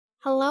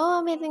Hello,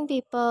 amazing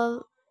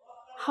people.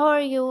 How are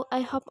you?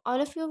 I hope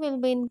all of you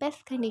will be in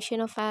best condition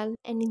of health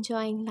and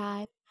enjoying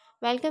life.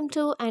 Welcome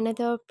to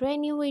another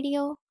brand new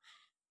video.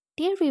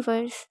 Dear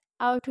viewers,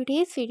 our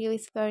today's video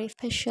is very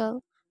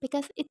special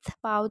because it's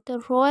about the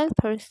royal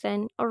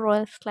person or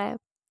royal slave.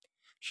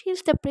 She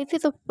is the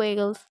Princess of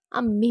Wales,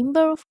 a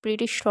member of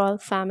British royal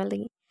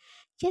family.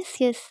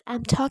 Yes,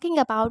 I'm talking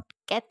about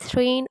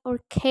Catherine or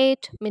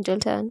Kate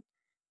Middleton.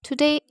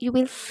 Today you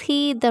will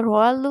see the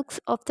royal looks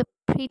of the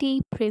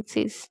pretty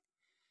princess.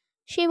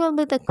 She will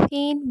be the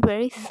queen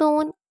very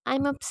soon.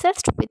 I'm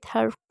obsessed with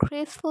her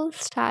graceful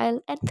style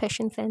and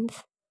fashion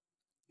sense.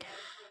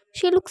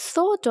 She looks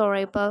so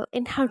adorable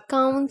in her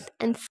gowns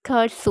and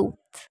skirt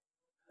suits.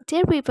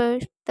 Dear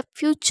viewers, the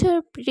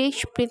future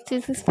British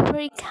princess is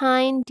very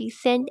kind,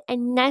 decent,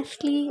 and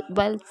nicely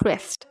well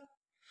dressed.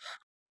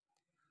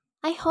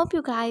 I hope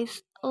you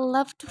guys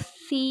love to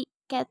see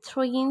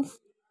Catherine's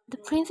the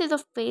Princess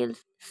of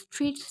Wales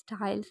street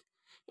styles.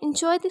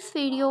 Enjoy this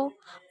video,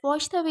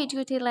 watch the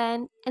video till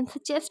end, and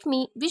suggest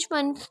me which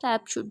one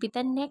step should be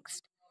the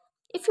next.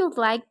 If you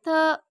like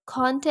the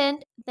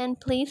content, then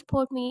please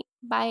support me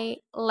by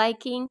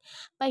liking,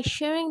 by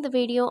sharing the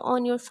video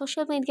on your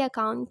social media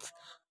accounts.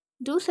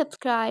 Do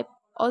subscribe.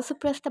 Also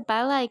press the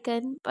bell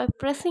icon. By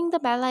pressing the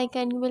bell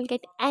icon, you will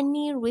get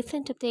any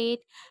recent update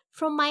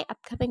from my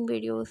upcoming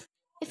videos.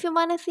 If you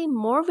want to see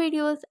more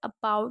videos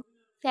about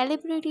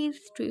celebrities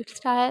street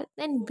style,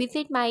 then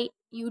visit my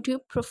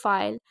YouTube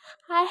profile.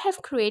 I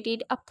have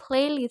created a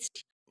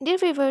playlist. Dear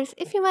viewers,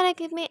 if you want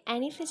to give me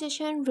any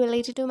suggestion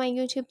related to my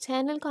YouTube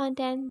channel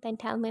content, then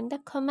tell me in the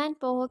comment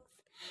box.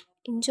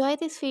 Enjoy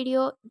this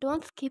video,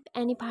 don't skip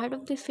any part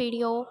of this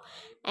video,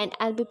 and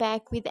I'll be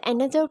back with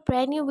another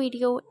brand new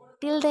video.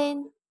 Till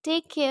then,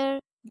 take care,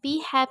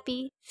 be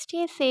happy,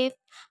 stay safe,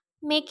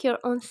 make your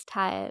own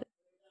style.